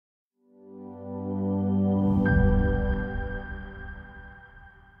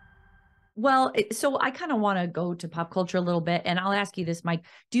Well, so I kind of want to go to pop culture a little bit, and I'll ask you this, Mike.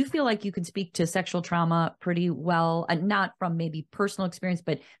 Do you feel like you can speak to sexual trauma pretty well, not from maybe personal experience,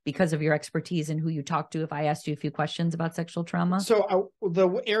 but because of your expertise and who you talk to, if I asked you a few questions about sexual trauma? So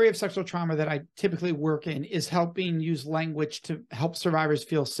the area of sexual trauma that I typically work in is helping use language to help survivors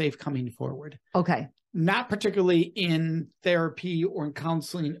feel safe coming forward. Okay. Not particularly in therapy or in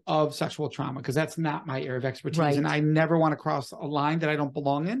counseling of sexual trauma, because that's not my area of expertise. Right. And I never want to cross a line that I don't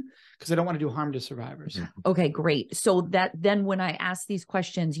belong in, because I don't want to do harm to survivors. Okay, great. So that then when I ask these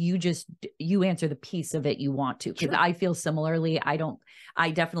questions, you answer the piece of it you want to, because I feel similarly. I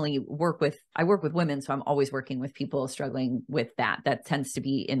definitely work with women. So I'm always working with people struggling with that. That tends to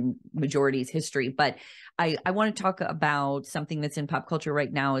be in majority's history. But I want to talk about something that's in pop culture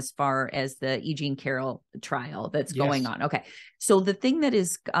right now, as far as the E. Jean Carroll trial that's going on. Okay. So the thing that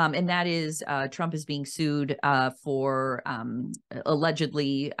is, and that is Trump is being sued for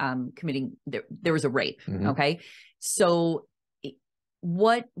allegedly committing, there was a rape. Okay. So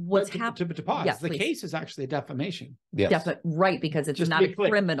what's happened? To pause, the please. Case is actually a defamation. Right, because it's not a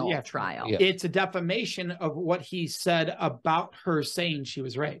criminal trial. It's a defamation of what he said about her saying she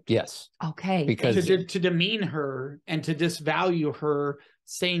was raped. Okay. Because to demean her and to disvalue her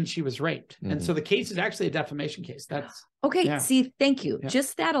saying she was raped. And so the case is actually a defamation case. That's okay. See, thank you.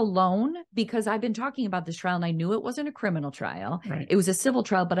 Just that alone, because I've been talking about this trial and I knew it wasn't a criminal trial. It was a civil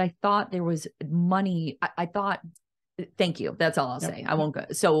trial, but I thought there was money. I thought, thank you. That's all I'll say. I won't go.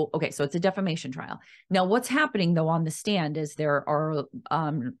 So, okay. So it's a defamation trial. Now what's happening though on the stand is there are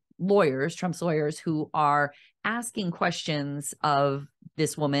lawyers, Trump's lawyers, who are asking questions of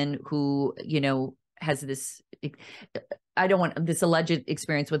this woman who, has this, this alleged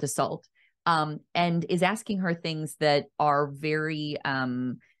experience with assault, and is asking her things that are very,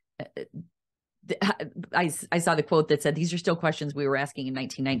 I saw the quote that said, these are still questions we were asking in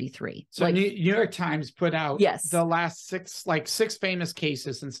 1993. So New York Times put out the last six famous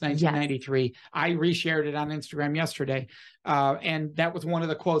cases since 1993. I reshared it on Instagram yesterday. And that was one of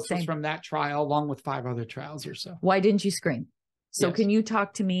the quotes was from that trial, along with 5 other trials or so. Why didn't you scream? So can you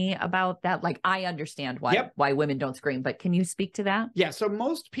talk to me about that? Like, I understand why women don't scream, but can you speak to that? Yeah. So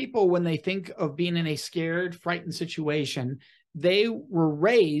most people, when they think of being in a scared, frightened situation, they were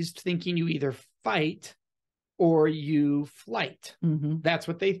raised thinking you either fight or you flight. That's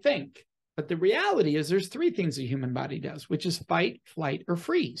what they think. But the reality is there's 3 things the human body does, which is fight, flight, or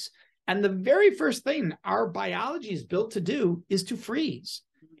freeze. And the very first thing our biology is built to do is to freeze.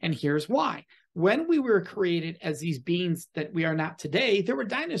 And here's why. When we were created as these beings that we are not today, there were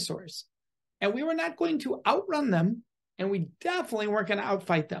dinosaurs. And we were not going to outrun them. And we definitely weren't going to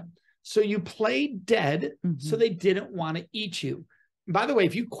outfight them. So you played dead, so they didn't want to eat you. By the way,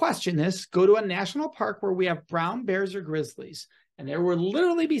 if you question this, go to a national park where we have brown bears or grizzlies. And there will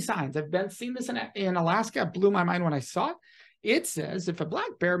literally be signs. I've seen this in Alaska. It blew my mind when I saw it. It says, if a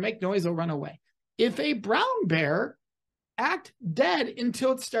black bear make noise, they'll run away. If a brown bear, act dead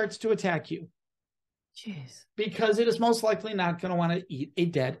until it starts to attack you. Jeez. Because it is most likely not going to want to eat a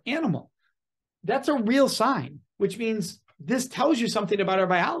dead animal. That's a real sign, which means this tells you something about our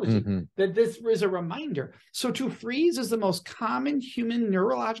biology, that this is a reminder. So to freeze is the most common human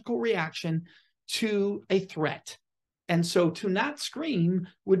neurological reaction to a threat. And so to not scream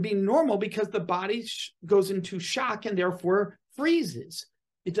would be normal because the body goes into shock and therefore freezes.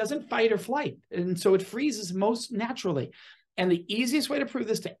 It doesn't fight or flight. And so it freezes most naturally. And the easiest way to prove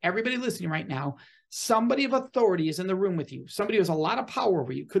this to everybody listening right now, somebody of authority is in the room with you. Somebody who has a lot of power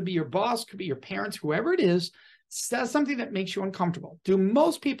over you. Could be your boss, could be your parents, whoever it is, says something that makes you uncomfortable. Do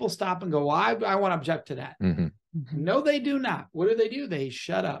most people stop and go, well, I want to object to that? No, they do not. What do? They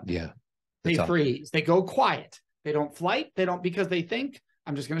shut up. They freeze. They go quiet. They don't flight. They don't, because they think,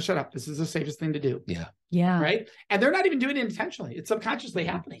 I'm just going to shut up. This is the safest thing to do. Right. And they're not even doing it intentionally. It's subconsciously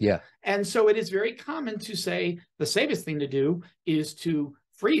happening. And so it is very common to say the safest thing to do is to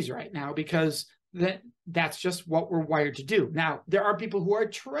freeze right now, because that's just what we're wired to do. Now, there are people who are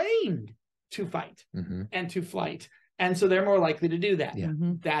trained to fight and to flight. And so they're more likely to do that.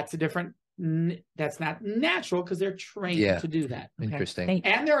 That's a different, that's not natural because they're trained to do that. Interesting.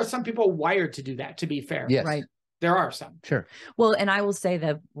 And there are some people wired to do that, to be fair. Right. There are some. Well, and I will say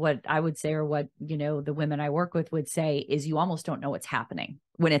that what I would say, or what, the women I work with would say, is you almost don't know what's happening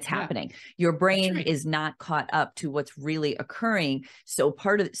when it's happening. Your brain is not caught up to what's really occurring. So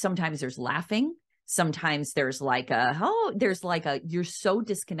sometimes there's laughing. Sometimes there's like you're so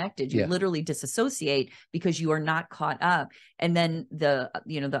disconnected, you literally disassociate because you are not caught up. And then the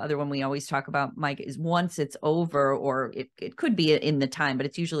other one we always talk about, Mike, is once it's over, or it could be in the time, but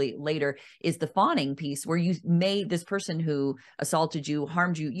it's usually later, is the fawning piece, where this person who assaulted you,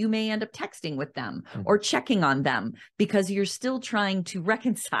 harmed you, you may end up texting with them or checking on them because you're still trying to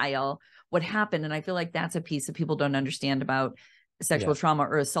reconcile what happened. And I feel like that's a piece that people don't understand about sexual trauma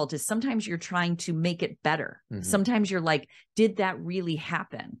or assault, is sometimes you're trying to make it better. Sometimes you're like, did that really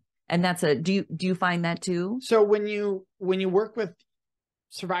happen? And that's do you find that too? So when you work with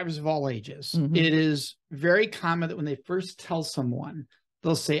survivors of all ages, it is very common that when they first tell someone,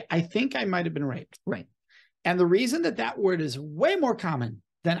 they'll say, I think I might've been raped. Right. And the reason that word is way more common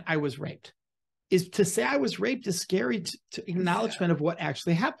than I was raped is to say I was raped is scary to acknowledgement of what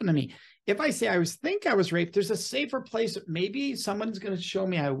actually happened to me. If I say I think I was raped, there's a safer place that maybe someone's going to show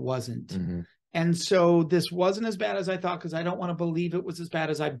me I wasn't. And so this wasn't as bad as I thought, because I don't want to believe it was as bad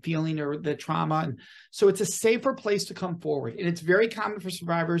as I'm feeling, or the trauma. And so it's a safer place to come forward. And it's very common for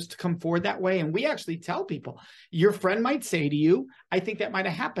survivors to come forward that way. And we actually tell people, your friend might say to you, I think that might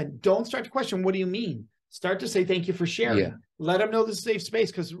have happened. Don't start to question, what do you mean? Start to say, thank you for sharing. Let them know this is a safe space,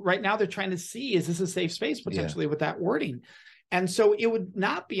 because right now they're trying to see, is this a safe space potentially with that wording? And so it would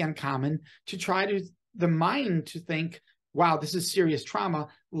not be uncommon to try the mind to think, wow, this is serious trauma.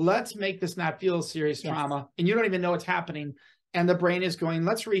 Let's make this not feel serious trauma. And you don't even know it's happening. And the brain is going,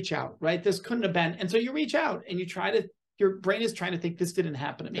 let's reach out, right? This couldn't have been. And so you reach out and your brain is trying to think, this didn't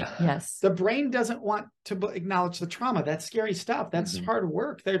happen to me. Yes. The brain doesn't want to acknowledge the trauma. That's scary stuff. That's hard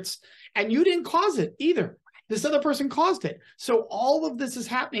work. And you didn't cause it either. This other person caused it. So all of this is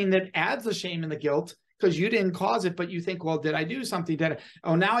happening that adds the shame and the guilt, because you didn't cause it, but you think, well, did I do something?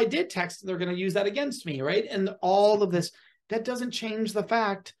 Now I did text, they're going to use that against me, right? And all of this, that doesn't change the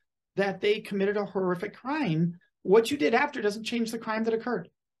fact that they committed a horrific crime. What you did after doesn't change the crime that occurred.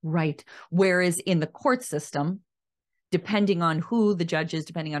 Right. Whereas in the court system, depending on who the judge is,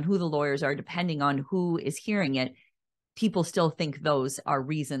 depending on who the lawyers are, depending on who is hearing it, people still think those are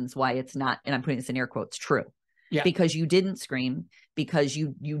reasons why it's not, and I'm putting this in air quotes, true. Yeah. Because you didn't scream, because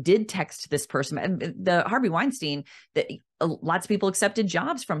you did text this person. And the Harvey Weinstein, lots of people accepted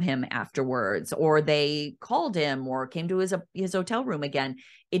jobs from him afterwards, or they called him or came to his hotel room again.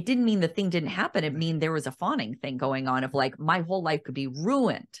 It didn't mean the thing didn't happen. It mean there was a fawning thing going on of like, my whole life could be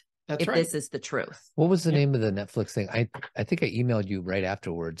ruined if this is the truth. What was the name of the Netflix thing? I think I emailed you right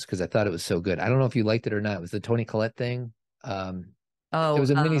afterwards because I thought it was so good. I don't know if you liked it or not. It was the Toni Collette thing. It was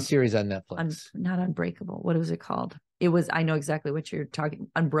a miniseries on Netflix. Not Unbreakable. What was it called? It was, I know exactly what you're talking.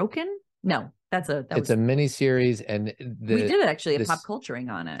 Unbroken? No, it's a miniseries, and we did actually a pop culturing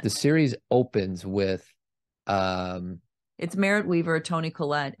on it. The series opens with it's Merritt Weaver, Toni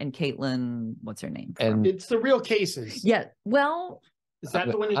Collette, and Caitlin, what's her name? And it's the Real Cases. Yeah. Well, is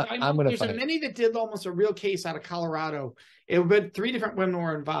that the one you're talking about? There's a mini that did almost a real case out of Colorado. But 3 different women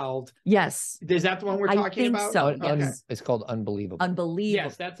were involved. Yes. Is that the one we're talking about? So. Yes. It's called Unbelievable. Unbelievable.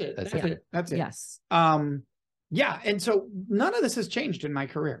 Yes, that's it. That's it. Yes. Yeah. And so none of this has changed in my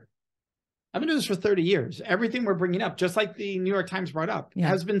career. I've been doing this for 30 years. Everything we're bringing up, just like the New York Times brought up,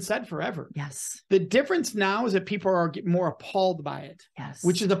 has been said forever. Yes. The difference now is that people are more appalled by it. Yes.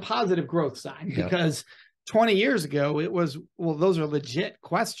 Which is a positive growth sign, because 20 years ago, it was, well, those are legit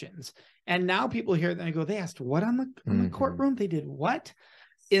questions. And now people hear that and go, they asked what on the courtroom? They did what?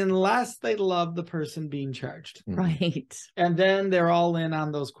 Unless they love the person being charged. Right. And then they're all in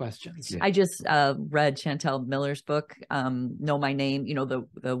on those questions. Yeah. I just read Chantel Miller's book, Know My Name,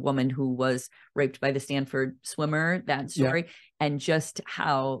 the woman who was raped by the Stanford swimmer, that story. Yeah. And just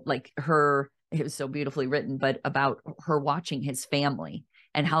how it was so beautifully written, but about her watching his family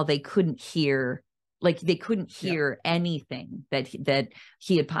and how they couldn't hear anything that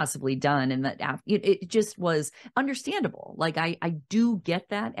he had possibly done. And that it just was understandable. Like, I do get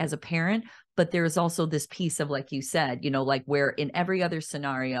that as a parent, but there's also this piece of, like you said, where in every other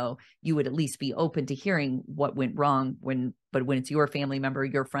scenario, you would at least be open to hearing what went wrong but when it's your family member,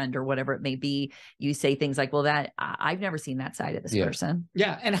 your friend, or whatever it may be, you say things like, well, I've never seen that side of this person.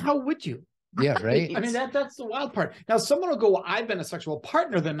 Yeah. And how would you? Yeah, right. I mean, that's the wild part. Now, someone will go, well, I've been a sexual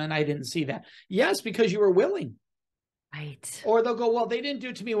partner to them and I didn't see that. Yes, because you were willing. Right. Or they'll go, well, they didn't do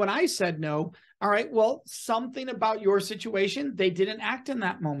it to me when I said no. All right, well, something about your situation, they didn't act in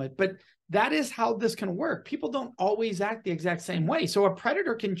that moment. But that is how this can work. People don't always act the exact same way. So a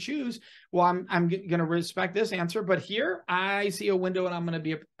predator can choose, well, I'm going to respect this answer, but here I see a window and I'm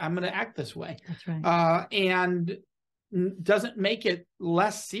going to act this way. That's right. And doesn't make it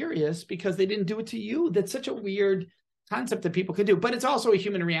less serious because they didn't do it to you. That's such a weird concept that people can do, but it's also a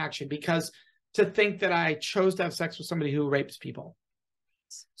human reaction, because to think that I chose to have sex with somebody who rapes people.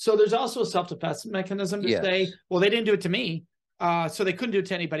 So there's also a self-defense mechanism to say, well, they didn't do it to me, so they couldn't do it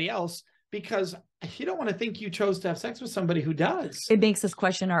to anybody else, because you don't want to think you chose to have sex with somebody who does. It makes us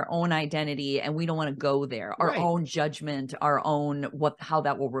question our own identity, and we don't want to go there. Our own judgment, our own how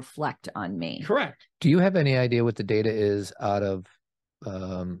that will reflect on me. Correct. Do you have any idea what the data is out of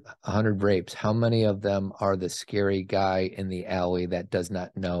 100 rapes? How many of them are the scary guy in the alley that does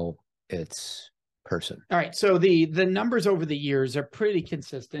not know it's person? All right. So the numbers over the years are pretty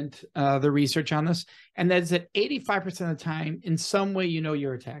consistent, the research on this. And that's that 85% of the time, in some way, you know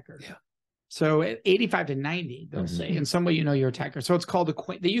your attacker. Yeah. So at 85 to 90, they'll say, in some way, you know your attacker. So it's called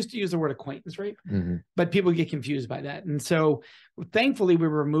they used to use the word acquaintance rape, but people get confused by that. And so thankfully, we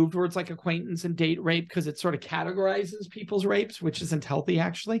removed words like acquaintance and date rape, because it sort of categorizes people's rapes, which isn't healthy,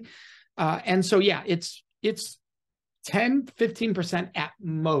 actually. And so, yeah, it's 10, 15% at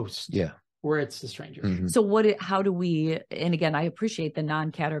most. Yeah. Where it's the stranger. So how do we, and again, I appreciate the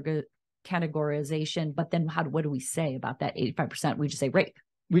non-categorization, but then what do we say about that 85%? We just say rape.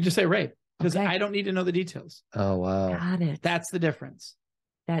 We just say rape, because I don't need to know the details. Oh, wow. Got it. That's the difference.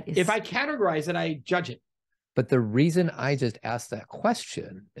 That is. If I categorize it, I judge it. But the reason I just asked that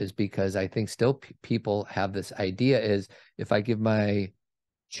question is because I think still people have this idea is, if I give my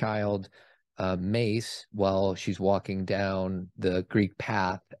child mace while she's walking down the Greek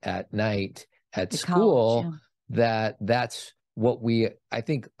path at night at school, that's what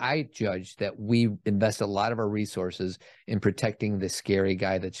I judge that we invest a lot of our resources in protecting the scary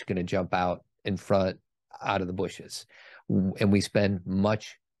guy that's going to jump out in front out of the bushes. And we spend not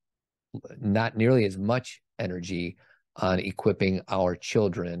nearly as much energy on equipping our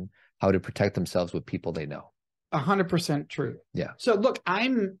children how to protect themselves with people they know. 100% true. Yeah. So look,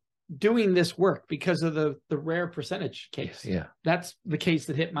 I'm doing this work because of the rare percentage case. Yeah. That's the case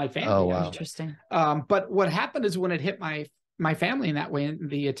that hit my family. Oh, wow. Interesting. But what happened is, when it hit my family in that way, and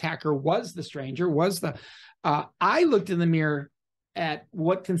the attacker was the stranger, I looked in the mirror at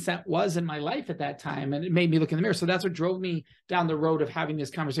what consent was in my life at that time, and it made me look in the mirror. So that's what drove me down the road of having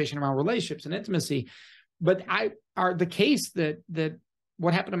this conversation around relationships and intimacy. But the case that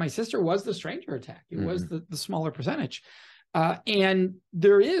what happened to my sister was the stranger attack. It was the smaller percentage. And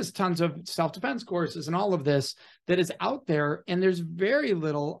there is tons of self-defense courses and all of this that is out there. And there's very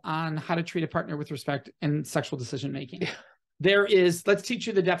little on how to treat a partner with respect and sexual decision-making. There is, let's teach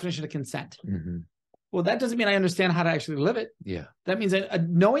you the definition of consent. Well, that doesn't mean I understand how to actually live it. Yeah. That means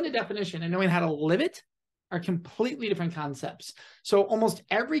knowing the definition and knowing how to live it are completely different concepts. So almost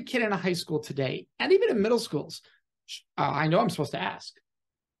every kid in a high school today, and even in middle schools, I know I'm supposed to ask.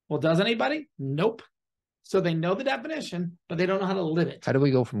 Well, does anybody? Nope. So they know the definition, but they don't know how to live it. How do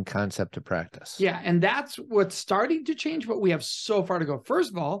we go from concept to practice? Yeah. And that's what's starting to change, but we have so far to go.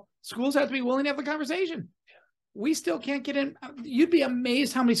 First of all, schools have to be willing to have the conversation. We still can't get in. You'd be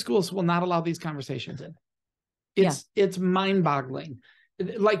amazed how many schools will not allow these conversations in. It's mind-boggling.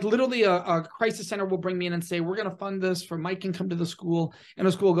 Like literally a crisis center will bring me in and say, we're going to fund this for Mike can come to the school. And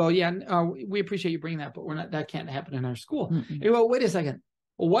the school will go, yeah, we appreciate you bringing that, but that can't happen in our school. You go, wait a second.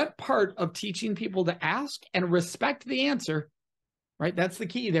 What part of teaching people to ask and respect the answer, right? That's the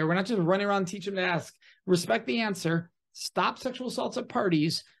key there. We're not just running around teaching them to ask. Respect the answer. Stop sexual assaults at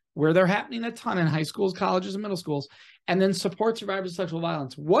parties, where they're happening a ton in high schools, colleges, and middle schools, and then support survivors of sexual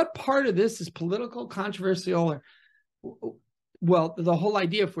violence. What part of this is political, controversial, or, well, the whole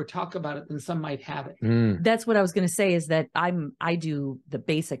idea, if we talk about it, then some might have it. That's what I was going to say, is that I do the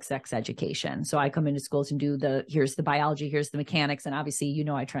basic sex education. So I come into schools and do here's the biology, here's the mechanics. And obviously,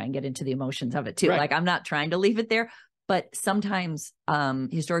 I try and get into the emotions of it too. Right. Like, I'm not trying to leave it there, but sometimes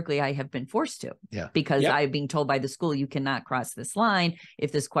historically I have been forced to, because I'm being told by the school, you cannot cross this line.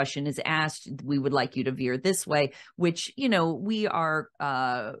 If this question is asked, we would like you to veer this way, which, we are,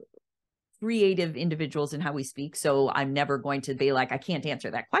 creative individuals in how we speak. So I'm never going to be like, I can't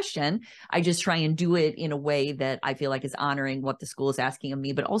answer that question. I just try and do it in a way that I feel like is honoring what the school is asking of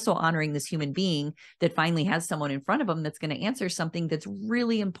me, but also honoring this human being that finally has someone in front of them that's going to answer something that's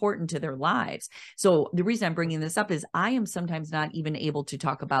really important to their lives. So the reason I'm bringing this up is I am sometimes not even able to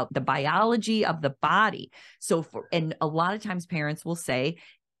talk about the biology of the body. So and a lot of times parents will say,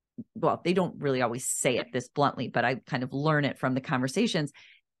 well, they don't really always say it this bluntly, but I kind of learn it from the conversations.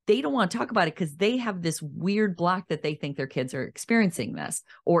 They don't want to talk about it because they have this weird block that they think their kids are experiencing this.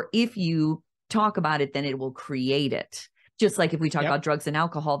 Or if you talk about it, then it will create it. Just like if we talk about drugs and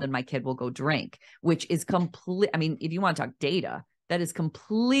alcohol, then my kid will go drink, which is complete. I mean, if you want to talk data, that is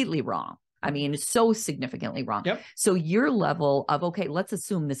completely wrong. I mean, it's so significantly wrong. So your level of, okay, let's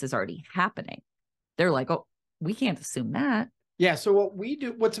assume this is already happening. They're like, oh, we can't assume that. Yeah. So what we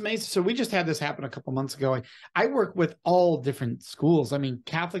do, what's amazing. So we just had this happen a couple months ago. I work with all different schools. I mean,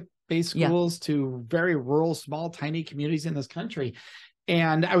 Catholic-based schools to very rural, small, tiny communities in this country.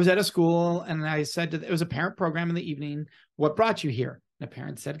 And I was at a school and I said, it was a parent program in the evening. What brought you here? And the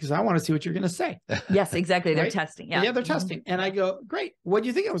parent said, because I want to see what you're going to say. Yes, exactly. They're Right? testing. Yeah. Yeah, they're testing. And I go, great. What do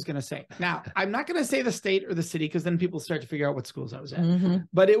you think I was going to say? Now, I'm not going to say the state or the city because then people start to figure out what schools I was at.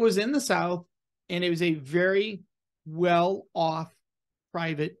 But it was in the South and it was a very well-off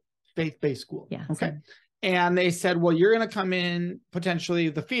private faith-based school. Yeah. Okay. And they said, well, you're going to come in potentially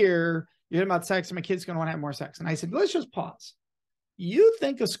the fear, you're talking about sex and my kid's going to want to have more sex. And I said, let's just pause. You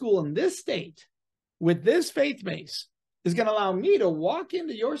think a school in this state with this faith base is going to allow me to walk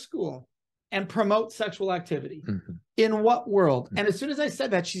into your school and promote sexual activity? In what world? And as soon as I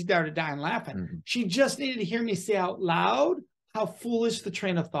said that, she started dying laughing. She just needed to hear me say out loud how foolish the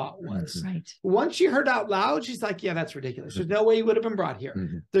train of thought was. Right. Once she heard out loud, she's like, yeah, that's ridiculous. There's no way you would have been brought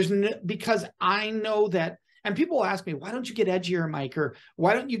here. There's no, because I know that, and people will ask me, why don't you get edgier, Mike? Or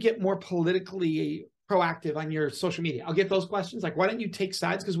why don't you get more politically proactive on your social media? I'll get those questions. Like, why don't you take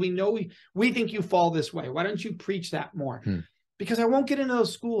sides? Because we know we think you fall this way. Why don't you preach that more? Because I won't get into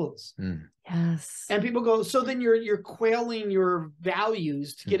those schools. Yes. And people go, so then you're quailing your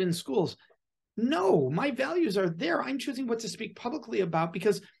values to get in schools. No, my values are there. I'm choosing what to speak publicly about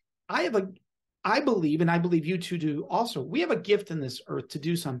because I believe, and I believe you two do also, we have a gift in this earth to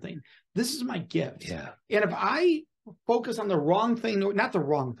do something. This is my gift. Yeah. And if I focus on the wrong thing, not the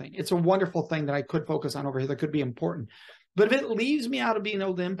wrong thing, it's a wonderful thing that I could focus on over here that could be important. But if it leaves me out of being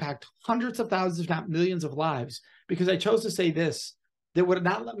able to impact hundreds of thousands, if not millions of lives, because I chose to say this, that would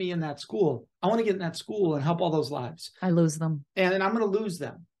not let me in that school. I want to get in that school and help all those lives. I lose them. And then I'm going to lose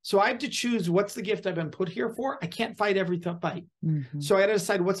them. So I have to choose what's the gift I've been put here for. I can't fight every fight. So I got to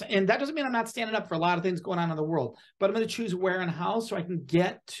decide and that doesn't mean I'm not standing up for a lot of things going on in the world, but I'm going to choose where and how so I can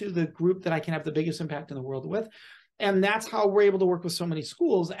get to the group that I can have the biggest impact in the world with. And that's how we're able to work with so many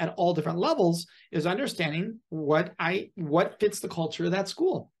schools at all different levels, is understanding what fits the culture of that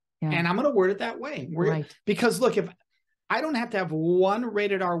school. Yeah. And I'm going to word it that way. Because look, if I don't have to have one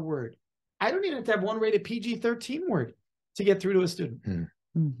rated R word, I don't even have to have one rated PG-13 word to get through to a student.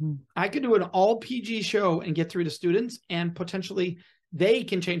 I could do an all PG show and get through to students, and potentially they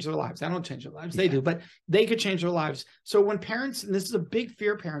can change their lives. I don't change their lives. They do, but they could change their lives. So when parents, and this is a big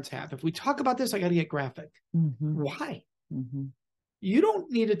fear parents have, if we talk about this, I got to get graphic. Why? You don't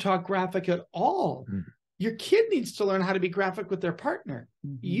need to talk graphic at all. Your kid needs to learn how to be graphic with their partner.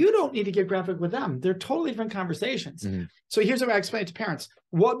 You don't need to get graphic with them. They're totally different conversations. So here's what I explain to parents.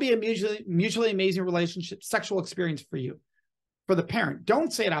 What would be a mutually amazing relationship, sexual experience for you? For the parent,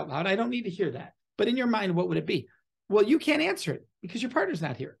 don't say it out loud. I don't need to hear that. But in your mind, what would it be? Well, you can't answer it because your partner's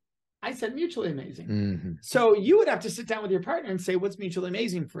not here. I said mutually amazing. So you would have to sit down with your partner and say, what's mutually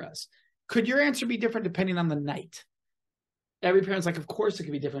amazing for us? Could your answer be different depending on the night? Every parent's like, of course it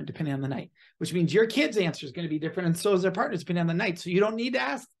could be different depending on the night, which means your kid's answer is going to be different. And so is their partner's depending on the night. So you don't need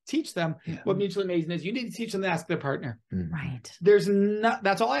to teach them what mutually amazing is. You need to teach them to ask their partner. Right.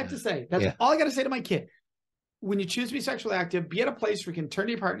 That's all I have to say. That's all I got to say to my kid. When you choose to be sexually active, be at a place where you can turn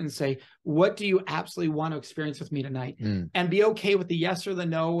to your partner and say, what do you absolutely want to experience with me tonight? And be okay with the yes or the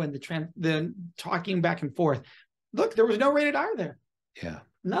no and the talking back and forth. Look, there was no rated R there. Yeah.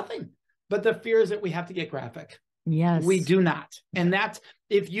 Nothing. But the fear is that we have to get graphic. Yes. We do not. And that's,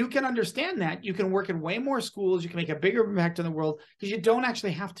 if you can understand that, you can work in way more schools. You can make a bigger impact in the world because you don't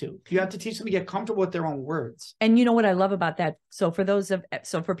actually have to. You have to teach them to get comfortable with their own words. And you know what I love about that? So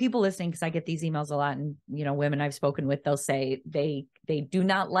for people listening, because I get these emails a lot, and women I've spoken with, they'll say they do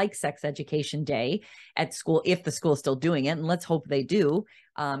not like sex education day at school if the school is still doing it. And let's hope they do,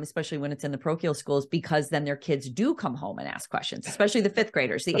 especially when it's in the parochial schools, because then their kids do come home and ask questions, especially the 5th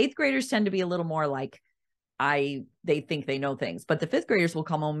graders. The 8th graders tend to be a little more like, they think they know things, but the 5th graders will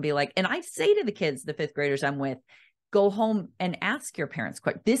come home and be like, and I say to the kids, the 5th graders I'm with, go home and ask your parents.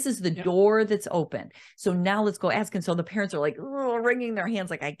 This is the door that's open. So now let's go ask. And so the parents are like wringing their hands.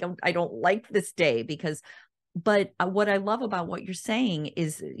 Like, I don't like this day but what I love about what you're saying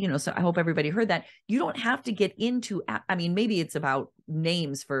is, so I hope everybody heard that you don't have to get into, maybe it's about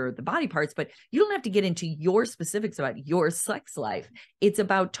names for the body parts, but you don't have to get into your specifics about your sex life. It's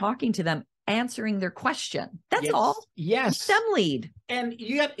about talking to them, answering their question. That's all. Yes. STEM lead. And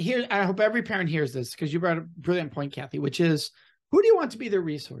you got here, I hope every parent hears this, because you brought a brilliant point, Cathy, which is, who do you want to be their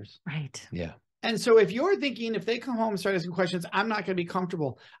resource? Right. Yeah. And so if you're thinking, if they come home and start asking questions, I'm not going to be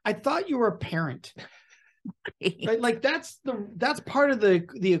comfortable. I thought you were a parent. Right? Like that's part of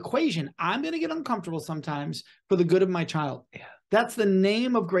the equation. I'm going to get uncomfortable sometimes for the good of my child. Yeah. That's the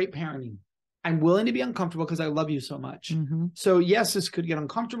name of great parenting. I'm willing to be uncomfortable because I love you so much. Mm-hmm. So yes, this could get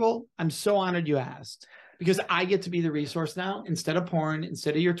uncomfortable. I'm so honored you asked, because I get to be the resource now instead of porn,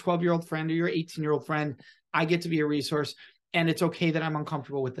 instead of your 12-year-old friend or your 18-year-old friend. I get to be a resource, and it's okay that I'm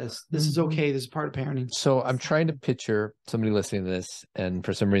uncomfortable with this. This is okay. This is part of parenting. So I'm trying to picture somebody listening to this, and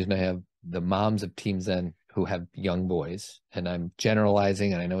for some reason I have the moms of Team Zen who have young boys, and I'm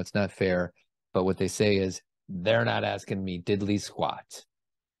generalizing, and I know it's not fair, but what they say is they're not asking me diddly squat.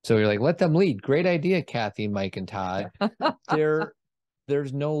 So you're like, let them lead. Great idea, Cathy, Mike, and Todd.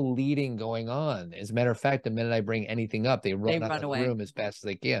 There's no leading going on. As a matter of fact, the minute I bring anything up, they run out of the room as fast as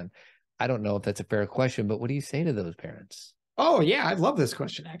they can. I don't know if that's a fair question, but what do you say to those parents? Oh, yeah. I love this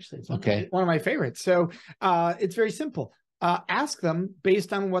question, actually. It's one of my favorites. So it's very simple. Ask them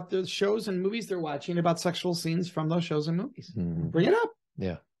based on what the shows and movies they're watching about sexual scenes from those shows and movies. Bring it up.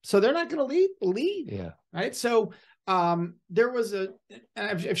 Yeah. So they're not going to lead. Yeah. Right. So there was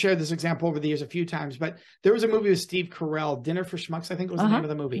I've shared this example over the years a few times, but there was a movie with Steve Carell, Dinner for Schmucks, I think was the name of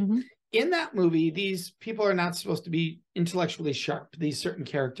the movie. In that movie, these people are not supposed to be intellectually sharp, these certain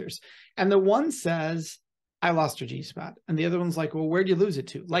characters. And the one says, I lost her G-spot. And the other one's like, well, where'd you lose it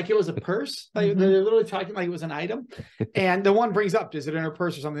to? Like it was a purse. Like they're literally talking like it was an item. And the one brings up, is it in her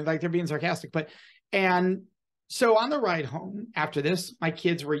purse or something? Like they're being sarcastic. And so on the ride home after this, my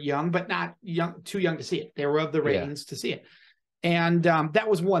kids were young, but not too young to see it. They were of the ratings to see it. And that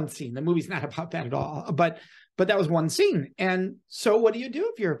was one scene. The movie's not about that at all, but that was one scene. And so what do you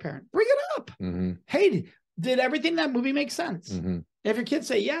do if you're a parent? Bring it up. Hey, did everything in that movie make sense? If your kids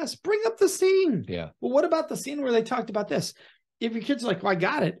say yes, bring up the scene. Yeah. Well, what about the scene where they talked about this? If your kid's like, well, I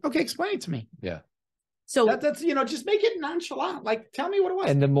got it. Okay, explain it to me. Yeah. So that's, just make it nonchalant. Like, tell me what it was.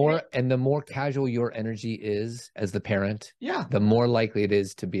 And the more casual your energy is as the parent, the more likely it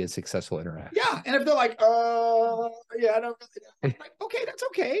is to be a successful interaction. Yeah. And if they're like, I don't really know. I'm like, okay, that's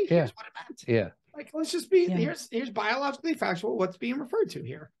okay. Here's what it meant. Yeah. Like, let's just be, here's biologically factual what's being referred to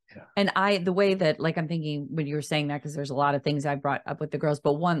here. Yeah. And the way that, like, I'm thinking when you were saying that, because there's a lot of things I brought up with the girls,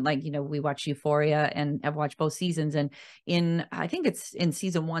 but one, like, we watch Euphoria and I've watched both seasons, and I think it's in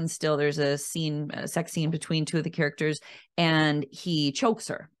season 1 still, there's a sex scene between two of the characters, and he chokes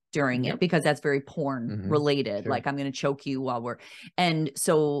her during it because that's very porn related. Like, I'm going to choke you while and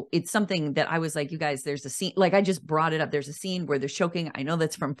so it's something that I was like, you guys, there's a scene, like I just brought it up. There's a scene where they're choking. I know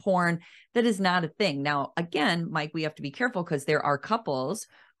that's from porn. That is not a thing. Now, again, Mike, we have to be careful because there are couples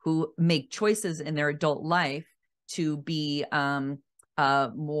who make choices in their adult life to be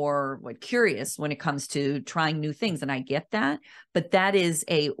more curious when it comes to trying new things. And I get that, but that is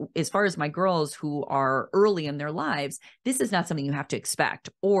as far as my girls who are early in their lives, this is not something you have to expect,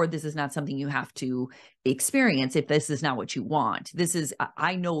 or this is not something you have to experience if this is not what you want. This is,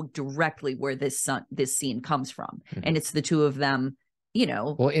 I know directly where this scene comes from. And it's the two of them,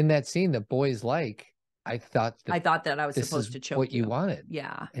 Well, in that scene, the boy's like, I thought that I was supposed to choke what you wanted.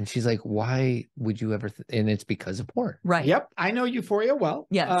 Yeah. And she's like, why would you ever? And it's because of porn. Right. Yep. I know Euphoria well.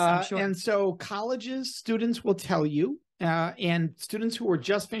 Yes, I'm sure. And so colleges, students will tell you, and students who were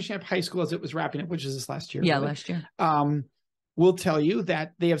just finishing up high school as it was wrapping up, which is this last year. Yeah, last year. Will tell you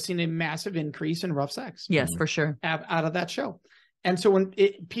that they have seen a massive increase in rough sex. Yes, for sure. Out of that show. And so when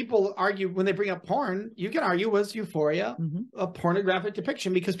people argue, when they bring up porn, you can argue, was Euphoria a pornographic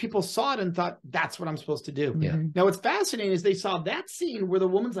depiction? Because people saw it and thought, that's what I'm supposed to do. Yeah. Now, what's fascinating is they saw that scene where the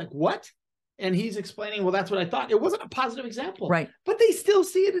woman's like, what? And he's explaining, well, that's what I thought. It wasn't a positive example. Right. But they still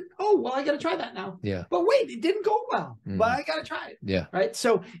see it. Oh, well, I got to try that now. Yeah. But wait, it didn't go well. But I got to try it. Yeah. Right.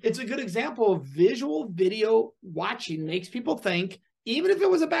 So it's a good example of visual video watching makes people think, even if it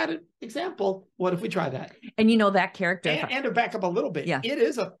was a bad example, what if we try that? And that character. And to back up a little bit, it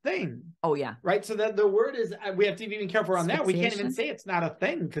is a thing. Oh, yeah. Right. So that the word is, we have to be even careful on that. We can't even say it's not a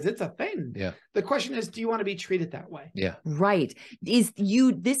thing because it's a thing. Yeah. The question is, do you want to be treated that way? Yeah. Right. This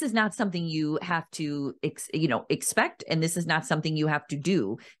is not something you have to, expect. And this is not something you have to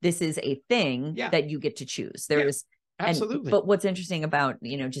do. This is a thing that you get to choose. There is. Absolutely. But what's interesting about,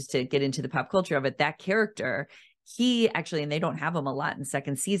 just to get into the pop culture of it, that character, he actually, and they don't have him a lot in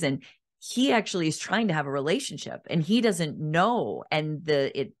second season, he actually is trying to have a relationship and he doesn't know. And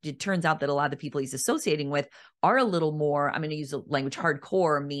it turns out that a lot of the people he's associating with are a little more, I'm going to use the language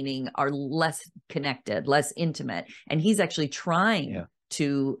hardcore, meaning are less connected, less intimate. And he's actually trying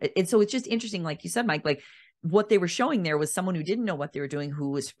to, and so it's just interesting, like you said, Mike, like what they were showing there was someone who didn't know what they were doing, who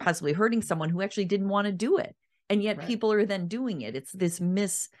was possibly hurting someone who actually didn't want to do it. And yet people are then doing it. It's this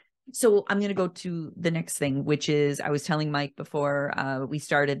So I'm going to go to the next thing, which is I was telling Mike before we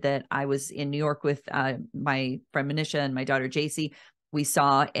started that I was in New York with my friend Manisha and my daughter JC. We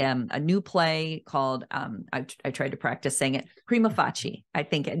saw a new play called, I tried to practice saying it, Prima Facie, I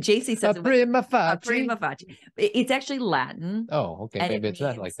think. And JC says Prima Facie. Prima Facie. It's actually Latin. Oh, okay. Maybe it's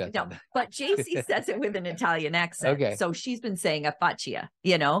not like that. No, but JC says it with an Italian accent. Okay. So she's been saying a faccia,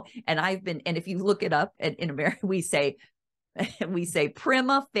 and if you look it up in America, we say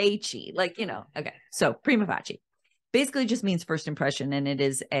Prima Facie, okay. So Prima Facie basically just means first impression. And it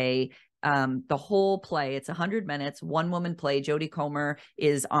is the whole play, it's 100 minutes, one woman play. Jodie Comer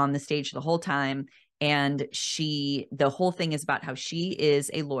is on the stage the whole time. And the whole thing is about how she is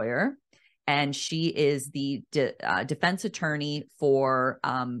a lawyer and she is the defense attorney for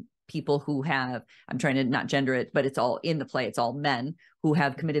people who have, I'm trying to not gender it, but it's all in the play. It's all men who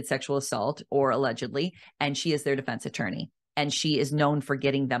have committed sexual assault or allegedly, and she is their defense attorney. And she is known for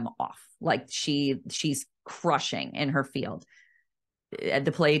getting them off. Like she's crushing in her field.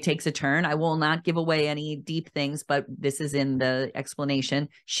 The play takes a turn. I will not give away any deep things, but this is in the explanation.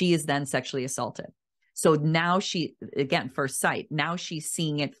 She is then sexually assaulted. So now again, first sight, now she's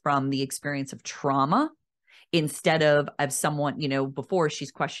seeing it from the experience of trauma instead of someone, before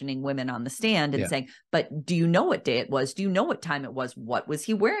she's questioning women on the stand and saying, but do you know what day it was? Do you know what time it was? What was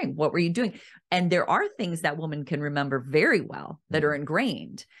he wearing? What were you doing? And there are things that woman can remember very well that are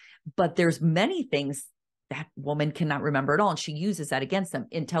ingrained, but there's many things that woman cannot remember at all. And she uses that against them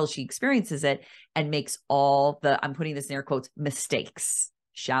until she experiences it and makes all I'm putting this in air quotes, mistakes,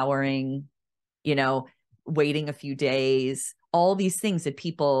 showering, waiting a few days, all these things that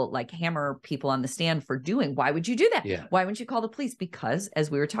people hammer people on the stand for doing. Why would you do that? Yeah. Why wouldn't you call the police? Because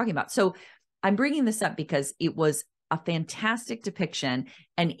as we were talking about, so I'm bringing this up because it was a fantastic depiction.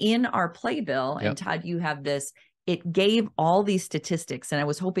 And in our playbill, and Todd, you have this, it gave all these statistics, and I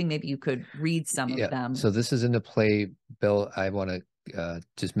was hoping maybe you could read some of them. So this is in the playbill. I want to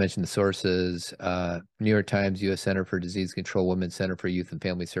just mention the sources: New York Times, U.S. Center for Disease Control, Women's Center for Youth and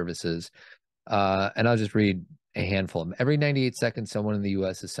Family Services, and I'll just read a handful of them. Every 98 seconds, someone in the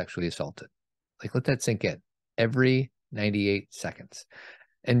U.S. is sexually assaulted. Let that sink in. Every 98 seconds.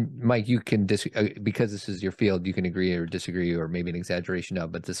 And Mike, you can because this is your field, you can agree or disagree, or maybe an exaggeration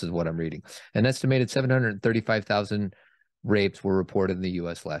of, but this is what I'm reading. An estimated 735,000 rapes were reported in the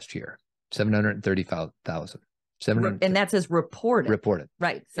U.S. last year. 735,000. And that says reported. Reported.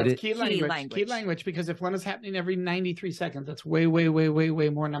 Right. So it's key language, because if one is happening every 93 seconds, that's way, way, way, way, way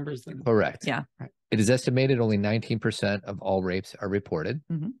more numbers than. Correct. Yeah. Right. It is estimated only 19% of all rapes are reported.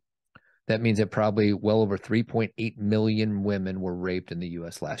 Mm-hmm. That means that probably well over 3.8 million women were raped in the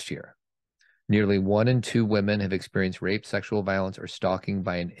U.S. last year. Nearly 1 in 2 women have experienced rape, sexual violence, or stalking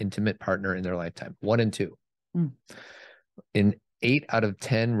by an intimate partner in their lifetime. 1 in 2. Mm. In 8 out of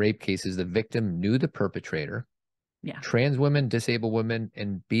 10 rape cases, the victim knew the perpetrator. Yeah. Trans women, disabled women,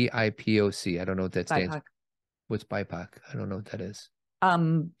 and BIPOC. I don't know what that stands for. What's BIPOC? I don't know what that is.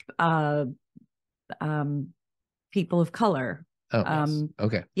 People of color. Oh, yes.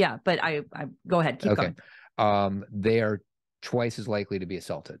 Okay. Yeah, but I go ahead. Keep going. They are twice as likely to be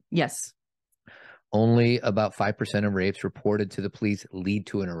assaulted. Yes. Only about 5% of rapes reported to the police lead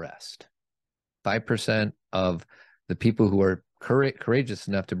to an arrest. 5% of the people who are courageous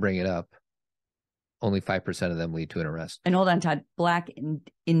enough to bring it up, only 5% of them lead to an arrest. And hold on, Todd, Black,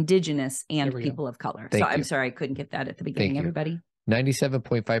 Indigenous, and people of color. I'm sorry, I couldn't get that at the beginning, everybody.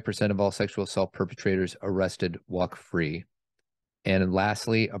 97.5% of all sexual assault perpetrators arrested walk free. And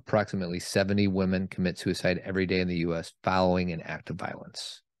lastly, approximately 70 women commit suicide every day in the U.S. following an act of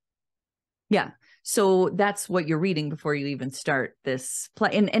violence. Yeah. So that's what you're reading before you even start this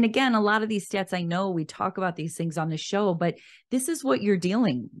play. And again, a lot of these stats, I know we talk about these things on the show, but this is what you're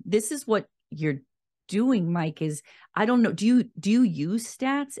this is what you're doing, Mike, is, I don't know. Do you use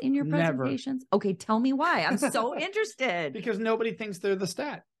stats in your presentations? Never. Okay. Tell me why. I'm so interested. Because nobody thinks they're the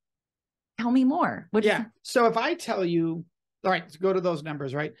stat. Tell me more. So if I tell you, all right, let's go to those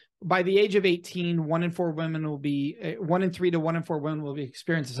numbers, right? By the age of 18, 1 in 4 women will be 1 in 3 to 1 in 4 women will be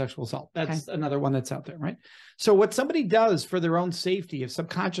experiencing sexual assault. That's another one that's out there, right? So what somebody does for their own safety, if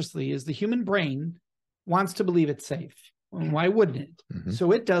subconsciously, is the human brain wants to believe it's safe. Well, why wouldn't it? Mm-hmm.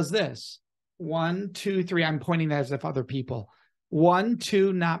 So it does this. 1, 2, 3. I'm pointing that as if other people. 1,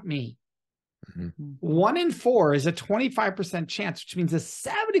 2, not me. Mm-hmm. 1 in 4 is a 25% chance, which means a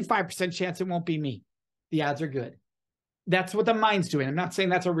 75% chance it won't be me. The odds are good. That's what the mind's doing. I'm not saying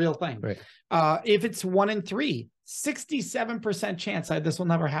that's a real thing. Right. If it's 1 in 3, 67% chance this will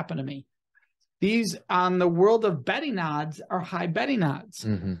never happen to me. These on the world of betting odds are high betting odds.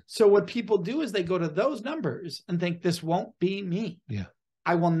 Mm-hmm. So what people do is they go to those numbers and think this won't be me. Yeah.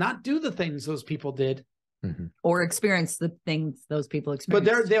 I will not do the things those people did. or experience the things those people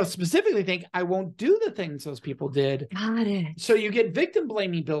experienced. But they'll specifically think, I won't do the things those people did. Got it. So you get victim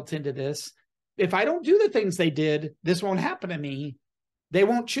blaming built into this. If I don't do the things they did, this won't happen to me. They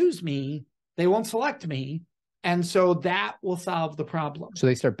won't choose me. They won't select me. And so that will solve the problem. So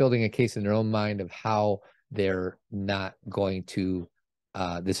they start building a case in their own mind of how they're not going to,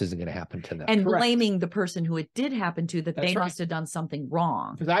 this isn't going to happen to them. And blaming the person who it did happen to, that they must have done something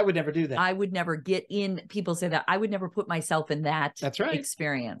wrong. Because I would never do that. I would never get in, people say that, I would never put myself in that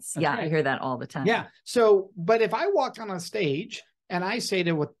experience. I hear that all the time. Yeah. So, but if I walk on a stage and I say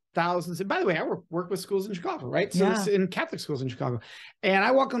to thousands, and by the way, I work with schools in Chicago, right? So it's in Catholic schools in Chicago. And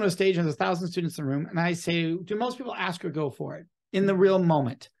I walk on a stage and there's 1,000 students in the room and I say, do most people ask or go for it in the real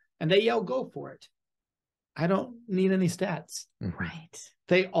moment? And they yell, go for it. I don't need any stats. Right.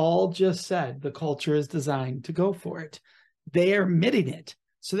 They all just said the culture is designed to go for it. They are admitting it.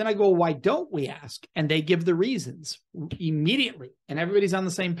 So then I go, why don't we ask? And they give the reasons immediately. And everybody's on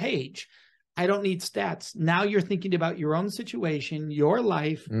the same page. I don't need stats. Now you're thinking about your own situation, your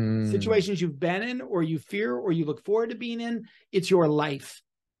life, situations you've been in or you fear or you look forward to being in. It's your life.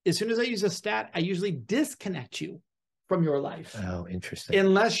 As soon as I use a stat, I usually disconnect you from your life. Oh, interesting.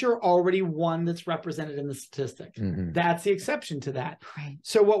 Unless you're already one that's represented in the statistic. That's the exception to that. Right.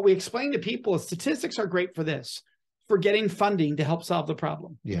 So what we explain to people is statistics are great for this, for getting funding to help solve the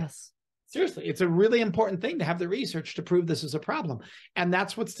problem. Yes. Seriously, it's a really important thing to have the research to prove this is a problem. And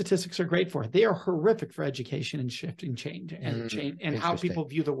that's what statistics are great for. They are horrific for education and shifting change and how people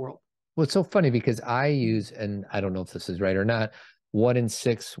view the world. Well, it's so funny because I use, and I don't know if this is right or not, 1 in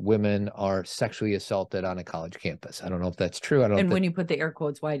 6 women are sexually assaulted on a college campus. I don't know if that's true. I don't know. And when you put the air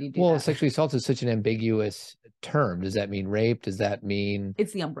quotes, why do you do that? Well, sexually assault is such an ambiguous term. Does that mean rape? Does that mean?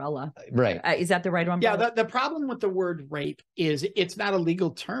 It's the umbrella. Right. Is that the right umbrella? Yeah. The problem with the word rape is it's not a legal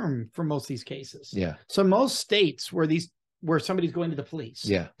term for most of these cases. Yeah. So most states where somebody's going to the police,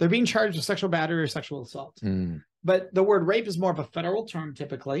 they're being charged with sexual battery or sexual assault. But the word rape is more of a federal term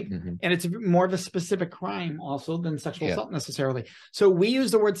typically, and it's more of a specific crime also than sexual assault necessarily. So we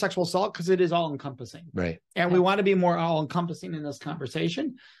use the word sexual assault because it is all encompassing. Right. And we want to be more all encompassing in this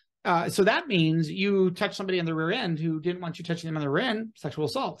conversation. So that means you touch somebody on the rear end who didn't want you touching them on the rear end, sexual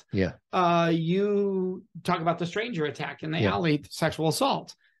assault. Yeah. You talk about the stranger attack in the alley, sexual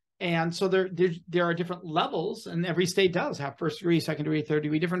assault. And so there are different levels, and every state does have first degree, second degree, third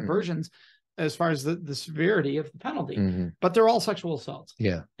degree, different versions as far as the severity of the penalty, but they're all sexual assaults.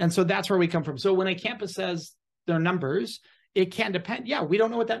 Yeah. And so that's where we come from. So when a campus says their numbers, it can depend. Yeah. We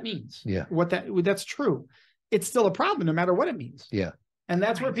don't know what that means. Yeah. That's true. It's still a problem no matter what it means. Yeah. And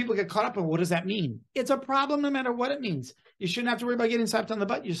that's where people get caught up in what does that mean? It's a problem no matter what it means. You shouldn't have to worry about getting slapped on the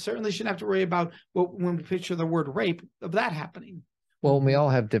butt. You certainly shouldn't have to worry about when we picture the word rape of that happening. Well, we all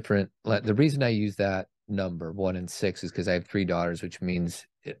have different, the reason I use that number 1 in 6 is because I have 3 daughters, which means,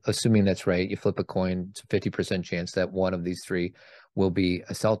 assuming that's right, you flip a coin, it's a 50% chance that one of these 3 will be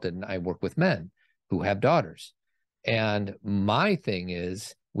assaulted. And I work with men who have daughters. And my thing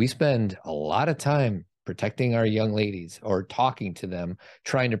is, we spend a lot of time protecting our young ladies or talking to them,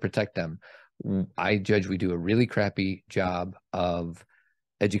 trying to protect them. I judge we do a really crappy job of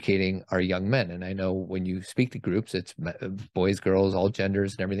educating our young men. And I know when you speak to groups, it's boys, girls, all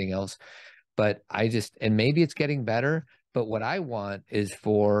genders and everything else. But and maybe it's getting better, but what I want is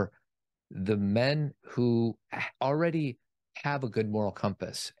for the men who already have a good moral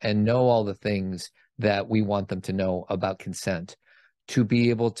compass and know all the things that we want them to know about consent, to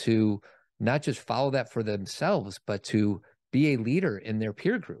be able to not just follow that for themselves, but to be a leader in their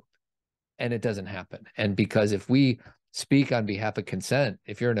peer group. And it doesn't happen. And because if we speak on behalf of consent,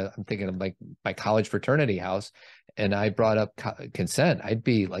 if you're I'm thinking of like my college fraternity house, and I brought up consent, I'd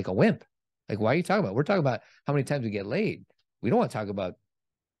be like a wimp. Like, why are you talking about? We're talking about how many times we get laid. We don't want to talk about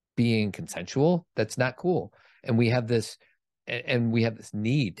being consensual. That's not cool. And we have this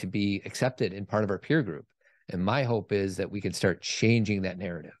need to be accepted in part of our peer group. And my hope is that we can start changing that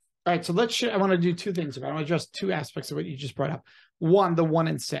narrative. All right. So I want to do 2 things. I want to address 2 aspects of what you just brought up. One, the 1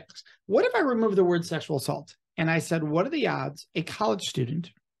 in 6. What if I remove the word sexual assault? And I said, what are the odds a college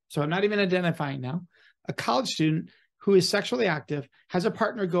student, so I'm not even identifying now, a college student who is sexually active has a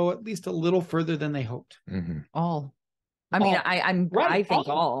partner go at least a little further than they hoped? All. I mean, I think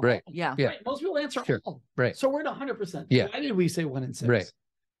all. Right. Yeah. Right. Most people answer all. Right. So we're at 100%. Yeah. Why did we say 1 in 6? Right.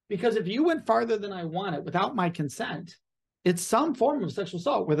 Because if you went farther than I wanted without my consent, it's some form of sexual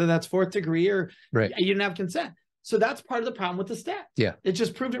assault, whether that's 4th degree or you didn't have consent. So that's part of the problem with the stat. Yeah. It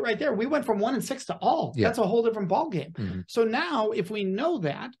just proved it right there. We went from 1 in 6 to all. Yeah. That's a whole different ballgame. So now if we know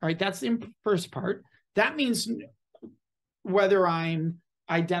that, all right, that's the first part. That means whether I'm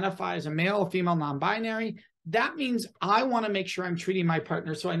identify as a male, female, non-binary. That means I want to make sure I'm treating my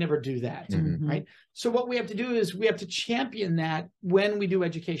partner so I never do that, right? So what we have to do is we have to champion that when we do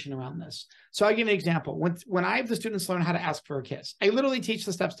education around this. So I'll give you an example. When I have the students learn how to ask for a kiss, I literally teach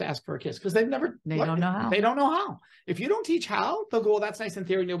the steps to ask for a kiss because they don't know how. They don't know how. If you don't teach how, they'll go, well, that's nice in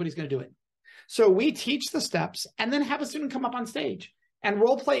theory, nobody's going to do it. So we teach the steps and then have a student come up on stage and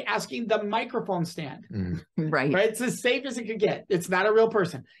role play asking the microphone stand. Right. It's as safe as it could get. It's not a real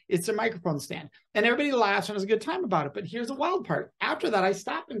person. It's a microphone stand. And everybody laughs and has a good time about it. But here's the wild part. After that, I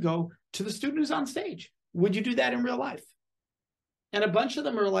stop and go to the student who's on stage. Would you do that in real life? And a bunch of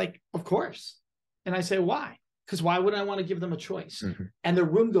them are like, of course. And I say, why? Because why would I want to give them a choice? And the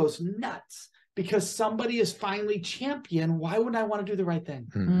room goes nuts because somebody is finally champion. Why would I want to do the right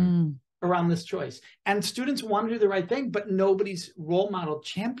thing? Around this choice. And students want to do the right thing, but nobody's role model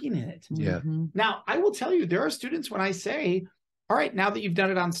championing it. Now, I will tell you, there are students when I say, all right, now that you've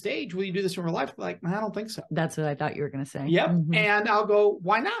done it on stage, will you do this in real life? They're like, I don't think so. That's what I thought you were going to say. Yep. And I'll go,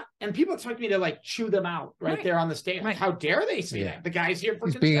 why not? And people expect me to like chew them out right there on the stage. Like, how dare they say that? The guy's here for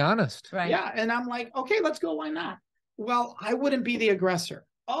He's being honest. Right. Yeah. And I'm like, okay, let's go. Why not? Well, I wouldn't be the aggressor.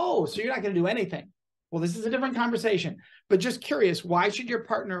 Oh, so you're not going to do anything. Well, this is a different conversation, but just curious, why should your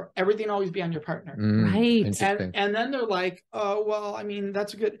partner, everything always be on your partner? Right. And then they're like, oh, well, I mean,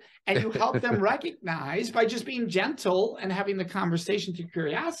 that's a good, and you help them recognize by just being gentle and having the conversation through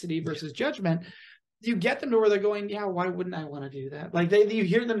curiosity versus judgment, you get them to where they're going, yeah, why wouldn't I want to do that? Like you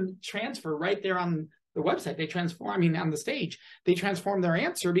hear them transfer right there on the website. They transform, I mean, on the stage, they transform their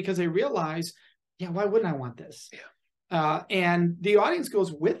answer because they realize, yeah, why wouldn't I want this? And the audience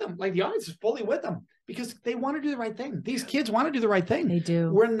goes with them. Like the audience is fully with them because they want to do the right thing. These kids want to do the right thing. They do.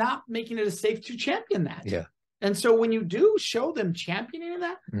 We're not making it as safe to champion that. And so when you do show them championing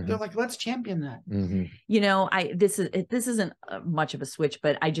that, they're like, let's champion that. You know, this isn't much of a switch,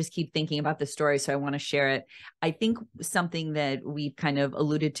 but I just keep thinking about the story. So I want to share it. I think something that we've kind of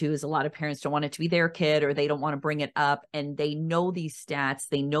alluded to is a lot of parents don't want it to be their kid or they don't want to bring it up. And they know these stats,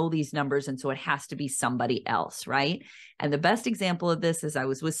 they know these numbers. And so it has to be somebody else. Right. And the best example of this is I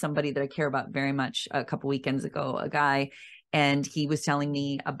was with somebody that I care about very much a couple weekends ago, a guy. And he was telling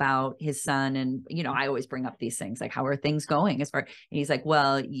me about his son. And, you know, I always bring up these things like, how are things going as far, and he's like,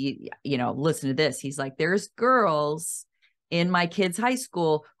 well, you know, listen to this. He's like, there's girls in my kid's high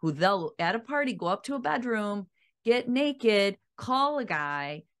school who they'll at a party, go up to a bedroom, get naked, call a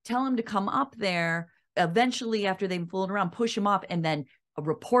guy, tell him to come up there. Eventually, after they've fooled around, push him off and then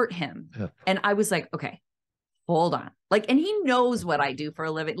report him. And I was like, okay, hold on. Like, and he knows what I do for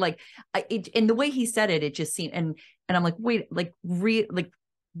a living. Like, and the way he said it, it just seemed, and I'm like, wait,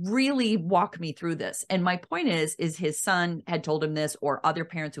 really walk me through this. And my point is his son had told him this, or other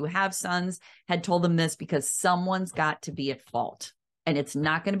parents who have sons had told them this, because someone's got to be at fault. And it's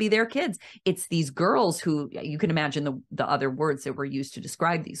not going to be their kids. It's these girls who, you can imagine the other words that were used to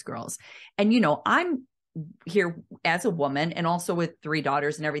describe these girls. And, you know, I'm here as a woman and also with 3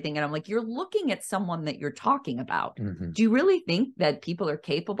 daughters and everything. And I'm like, you're looking at someone that you're talking about. Do you really think that people are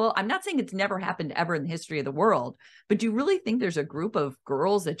capable? I'm not saying it's never happened ever in the history of the world, but do you really think there's a group of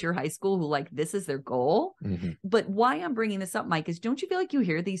girls at your high school who like, this is their goal? But why I'm bringing this up, Mike, is don't you feel like you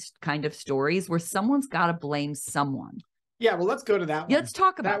hear these kind of stories where someone's got to blame someone? Yeah, well, let's go to that one. Let's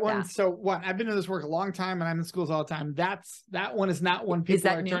talk about that one. So what? I've been doing this work a long time and I'm in schools all the time. That one is not one people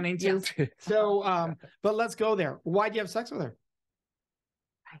are turning to. Yeah. So, but let's go there. Why'd you have sex with her?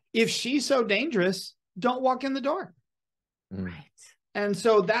 If she's so dangerous, don't walk in the door. Right. And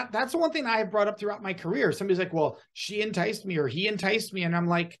so that's the one thing I have brought up throughout my career. Somebody's like, well, she enticed me or he enticed me. And I'm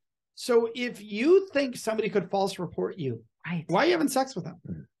like, so if you think somebody could false report you, why are you having sex with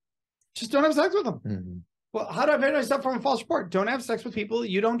them? Just don't have sex with them. Well, how do I prevent myself from a false report? Don't have sex with people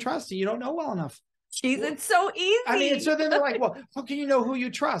you don't trust and you don't know well enough. It's so easy. I mean, so then they're like, well, how can you know who you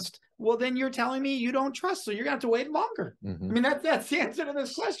trust? Well, then you're telling me you don't trust, so you're gonna have to wait longer. I mean, that's the answer to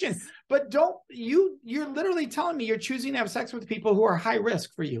this question. But you're literally telling me you're choosing to have sex with people who are high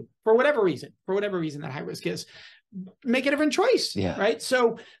risk for you, for whatever reason that high risk is. Make a different choice, right?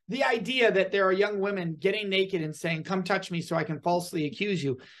 So the idea that there are young women getting naked and saying, come touch me so I can falsely accuse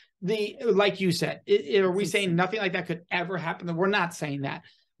you. Like you said, are we saying nothing like that could ever happen? We're not saying that,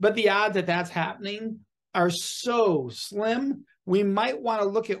 but the odds that that's happening are so slim. We might want to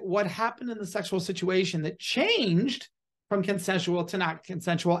look at what happened in the sexual situation that changed from consensual to not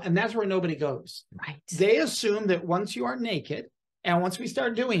consensual. And that's where nobody goes. Right. They assume that once you are naked and once we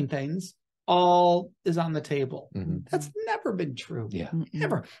start doing things, all is on the table. That's never been true.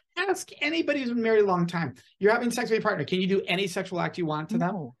 Never. Ask anybody who's been married a long time. You're having sex with your partner. Can you do any sexual act you want to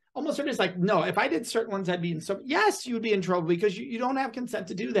them? almost everybody's like, no, if I did certain ones, I'd be in some, yes, you would be in trouble because you don't have consent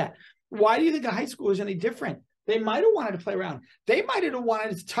to do that. Why do you think a high school is any different? They might have wanted to play around. They might have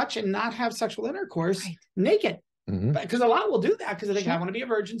wanted to touch and not have sexual intercourse naked. Because a lot will do that because they think, I want to be a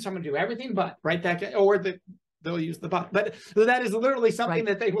virgin, so I'm going to do everything but, right? They'll use the but. But that is literally something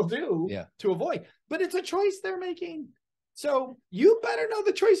that they will do to avoid. But it's a choice they're making. So you better know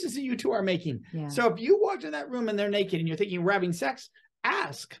the choices that you two are making. Yeah. So if you walk in that room and they're naked and you're thinking we're having sex,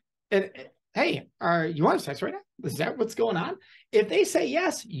 ask, hey, you want sex right now? Is that what's going on? If they say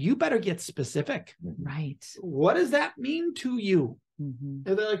yes, you better get specific. Right. What does that mean to you? And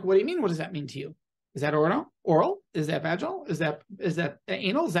they're like, what do you mean? What does that mean to you? Is that oral? Is that vaginal? Is that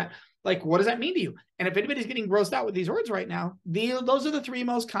anal? Is that like, what does that mean to you? And if anybody's getting grossed out with these words right now, those are the three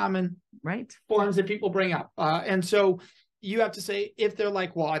most common forms that people bring up. And so you have to say, if they're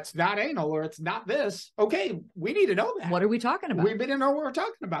like, well, it's not anal or it's not this. Okay, we need to know that. What are we talking about? We better know what we're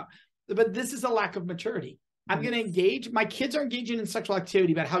talking about. But this is a lack of maturity. I'm going to engage. My kids are engaging in sexual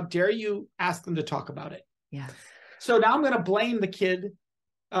activity, but how dare you ask them to talk about it? Yeah. So now I'm going to blame the kid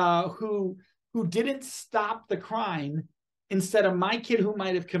who didn't stop the crime instead of my kid who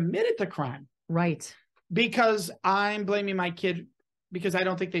might have committed the crime. Right. Because I'm blaming my kid because I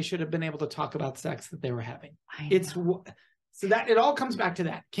don't think they should have been able to talk about sex that they were having. So that it all comes back to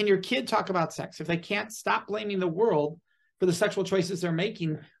that. Can your kid talk about sex? If they can't, stop blaming the world for the sexual choices they're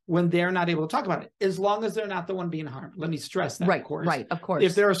making when they're not able to talk about it, as long as they're not the one being harmed. Let me stress that, of course. Right, of course.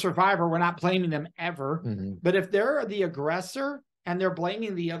 If they're a survivor, we're not blaming them ever. But if they're the aggressor and they're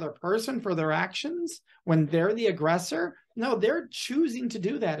blaming the other person for their actions when they're the aggressor, no, they're choosing to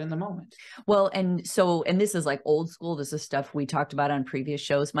do that in the moment. Well, and this is like old school. This is stuff we talked about on previous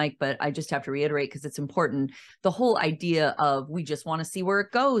shows, Mike, but I just have to reiterate because it's important. The whole idea of we just want to see where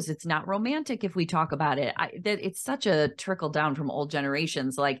it goes. It's not romantic if we talk about it. That it's such a trickle down from old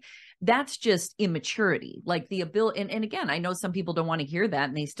generations. Like that's just immaturity. Like the ability. And again, I know some people don't want to hear that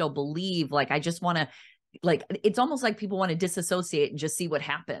and they still believe like, I just want to, like, it's almost like people want to disassociate and just see what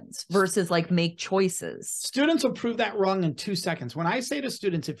happens versus like make choices. Students will prove that wrong in 2 seconds. When I say to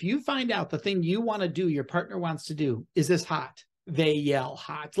students, if you find out the thing you want to do, your partner wants to do, is this hot? They yell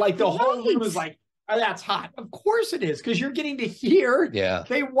hot. Like the whole room is like, oh, that's hot. Of course it is, because you're getting to hear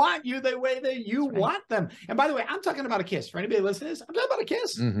they want you the way that you want them. And by the way, I'm talking about a kiss. For anybody listening to this, I'm talking about a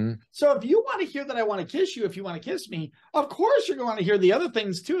kiss. So if you want to hear that I want to kiss you, if you want to kiss me, of course you're going to hear the other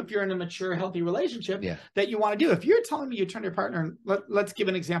things too if you're in a mature, healthy relationship that you want to do. If you're telling me you turn to your partner, let's give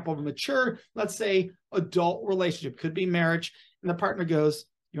an example of a mature, let's say adult relationship, could be marriage, and the partner goes,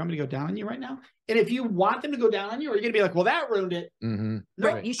 you want me to go down on you right now? And if you want them to go down on you, or you're going to be like, well, that ruined it. No,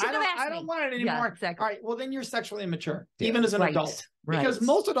 you shouldn't have asked me. I don't want it anymore. Yeah, exactly. All right, well, then you're sexually immature, even as an adult. Because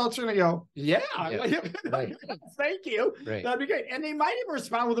most adults are going to go, thank you. That'd be great. And they might even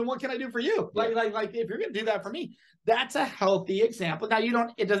respond, well, then what can I do for you? Like if you're going to do that for me, that's a healthy example. Now,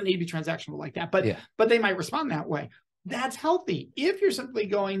 it doesn't need to be transactional like that, but they might respond that way. That's healthy. If you're simply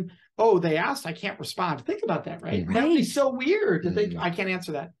going, oh, they asked, I can't respond. Think about that, right? That would be so weird to think, I can't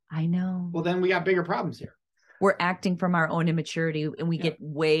answer that. I know. Well, then we got bigger problems here. We're acting from our own immaturity and we get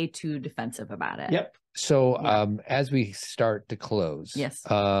way too defensive about it. So as we start to close,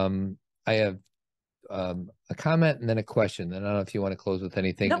 I have a comment and then a question. And I don't know if you want to close with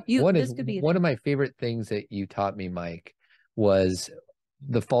anything. No, one of my favorite things that you taught me, Mike, was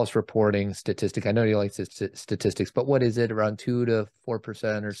the false reporting statistic. I know you like statistics, but what is it? Around 2 to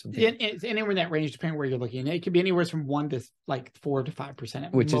 4% or something? It's anywhere in that range, depending where you're looking. It could be anywhere from 1 to like 4 to 5%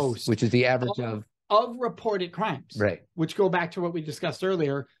 at most. Which is the average of reported crimes, right? Which go back to what we discussed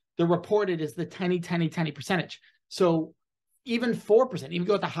earlier. The reported is the tiny percentage. So even 4%, even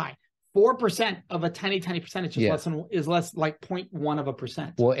go with the high. 4% of a tiny percentage is less like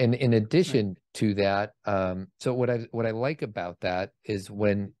 0.1%. Well, and in addition to that, so what I like about that is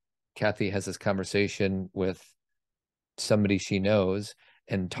when Cathy has this conversation with somebody she knows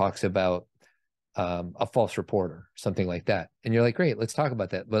and talks about a false reporter, something like that, and you're like, great, let's talk about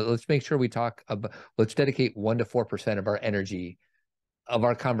that, but let's make sure we talk about, let's dedicate 1 to 4% of our energy of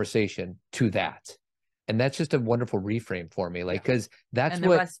our conversation to that. And that's just a wonderful reframe for me, like, because that's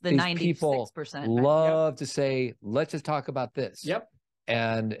what these people love to say. Let's just talk about this.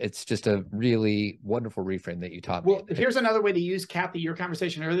 And it's just a really wonderful reframe that you taught me. Well, here's another way to use, Cathy, your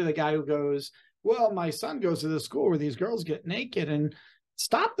conversation earlier, the guy who goes, well, my son goes to the school where these girls get naked, and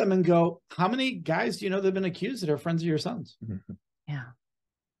stop them and go, how many guys do you know that have been accused that are friends of your sons?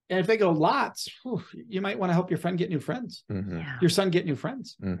 And if they go lots, you might want to help your friend get new friends, your son get new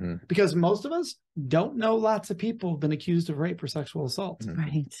friends, because most of us don't know lots of people who've been accused of rape or sexual assault.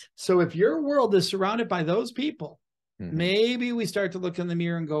 So if your world is surrounded by those people, maybe we start to look in the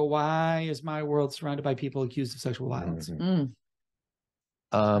mirror and go, why is my world surrounded by people accused of sexual violence?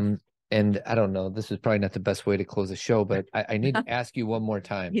 And I don't know, this is probably not the best way to close the show, but I need to ask you one more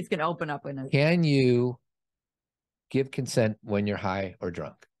time. He's going to open up. Can you give consent when you're high or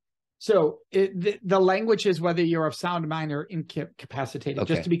drunk? So the language is whether you're of sound mind or incapacitated,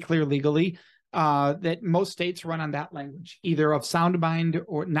 just to be clear legally, that most states run on that language, either of sound mind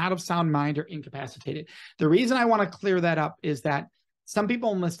or not of sound mind or incapacitated. The reason I want to clear that up is that some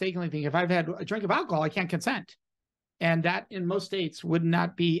people mistakenly think if I've had a drink of alcohol, I can't consent. And that in most states would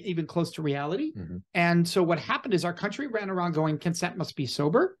not be even close to reality. And so what happened is our country ran around going, consent must be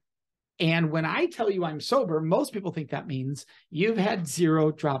sober. And when I tell you I'm sober, most people think that means you've had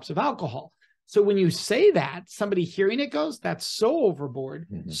 0 drops of alcohol. So when you say that, somebody hearing it goes, that's so overboard,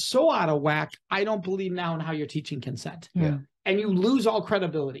 so out of whack. I don't believe now in how you're teaching consent. And you lose all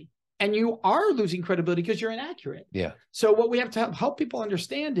credibility. And you are losing credibility because you're inaccurate. So what we have to help people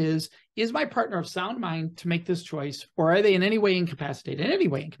understand is my partner of sound mind to make this choice, or are they in any way incapacitated? In any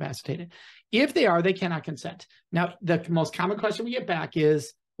way incapacitated. If they are, they cannot consent. Now, the most common question we get back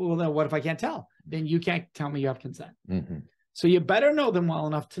is, well, then what if I can't tell? Then you can't tell me you have consent. So you better know them well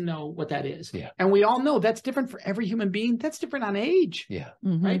enough to know what that is. And we all know that's different for every human being. That's different on age.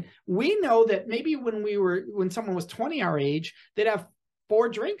 Right? We know that maybe when someone was 20 our age, they'd have 4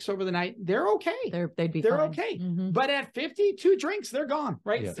 drinks over the night. They're okay. They'd be fine. Okay. But at 50, 2 drinks, they're gone.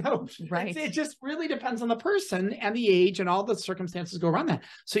 Right. So it just really depends on the person and the age and all the circumstances go around that.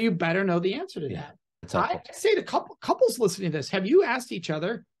 So you better know the answer to that. I say to couples listening to this, have you asked each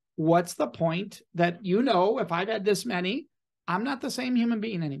other, what's the point that, if I've had this many, I'm not the same human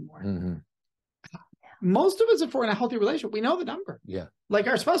being anymore? Most of us, if we're in a healthy relationship, we know the number. Like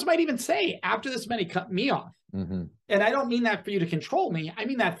our spouse might even say, after this many, cut me off. And I don't mean that for you to control me. I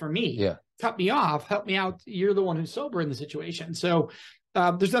mean that for me. Cut me off, help me out. You're the one who's sober in the situation. So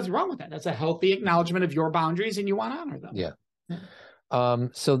there's nothing wrong with that. That's a healthy acknowledgement of your boundaries and you want to honor them.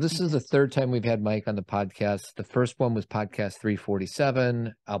 So this is the 3rd time we've had Mike on the podcast. The first one was podcast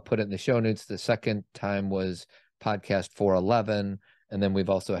 347. I'll put it in the show notes. The second time was podcast 411. And then we've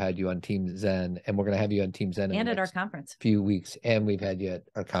also had you on Team Zen, and we're going to have you on Team Zen and at our conference few weeks. And we've had you at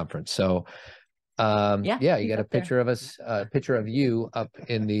our conference. So you got a picture of us, a picture of you up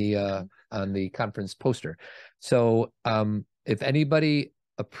in the on the conference poster. So if anybody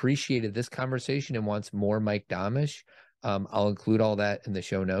appreciated this conversation and wants more Mike Domitrz, I'll include all that in the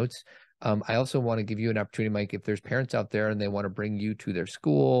show notes. I also want to give you an opportunity, Mike, if there's parents out there and they want to bring you to their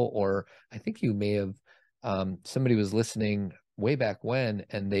school, or I think you may have, somebody was listening way back when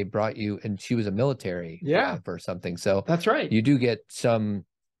and they brought you, and she was a military rep or something. So that's right. You do get some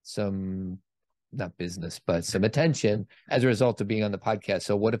not business, but some attention as a result of being on the podcast.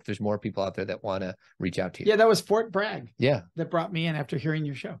 So what if there's more people out there that want to reach out to you? Yeah, that was Fort Bragg. Yeah. That brought me in after hearing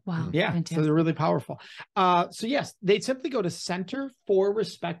your show. Wow. Yeah. Fantastic. So they're really powerful. So yes, they simply go to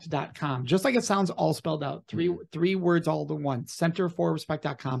centerforrespect.com. Just like it sounds, all spelled out. Three words all in one.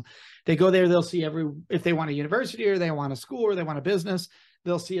 Centerforrespect.com. They go there, they'll see if they want a university or they want a school or they want a business,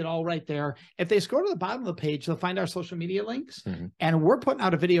 they'll see it all right there. If they scroll to the bottom of the page, they'll find our social media links. And we're putting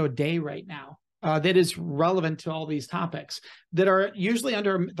out a video a day right now. That is relevant to all these topics that are usually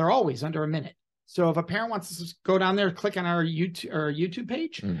they're always under a minute. So if a parent wants to go down there, click on our YouTube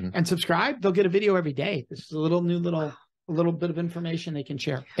page and subscribe, they'll get a video every day. This is a little bit of information they can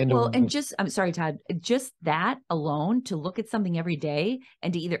share. I'm sorry, Todd, just that alone, to look at something every day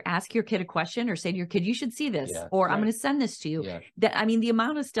and to either ask your kid a question or say to your kid, you should see this, or I'm going to send this to you. The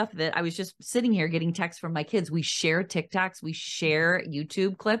amount of stuff that I was just sitting here getting texts from my kids, we share TikToks, we share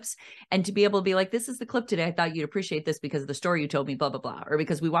YouTube clips, and to be able to be like, this is the clip today. I thought you'd appreciate this because of the story you told me, blah, blah, blah, or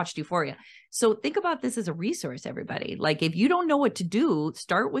because we watched Euphoria. So think about this as a resource, everybody. Like if you don't know what to do,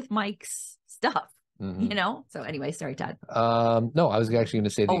 start with Mike's stuff. So anyway, sorry, Todd. No, I was actually going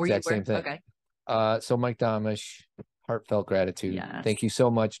to say the exact same thing. Okay. So Mike Domitrz, heartfelt gratitude. Yes. Thank you so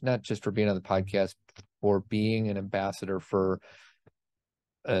much, not just for being on the podcast, for being an ambassador for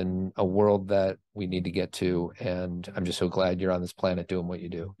a world that we need to get to. And I'm just so glad you're on this planet doing what you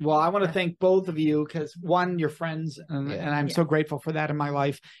do. Well, I want to thank both of you because one, you're friends, and I'm so grateful for that in my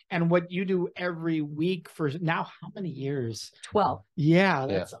life. And what you do every week for now, how many years? 12. Yeah,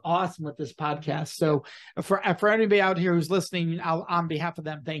 that's awesome with this podcast. So for anybody out here who's listening, on behalf of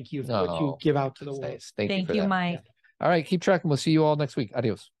them, thank you for what you give out to the world. Nice. Thank you, Mike. All right, keep tracking. We'll see you all next week.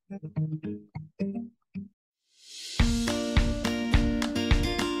 Adios.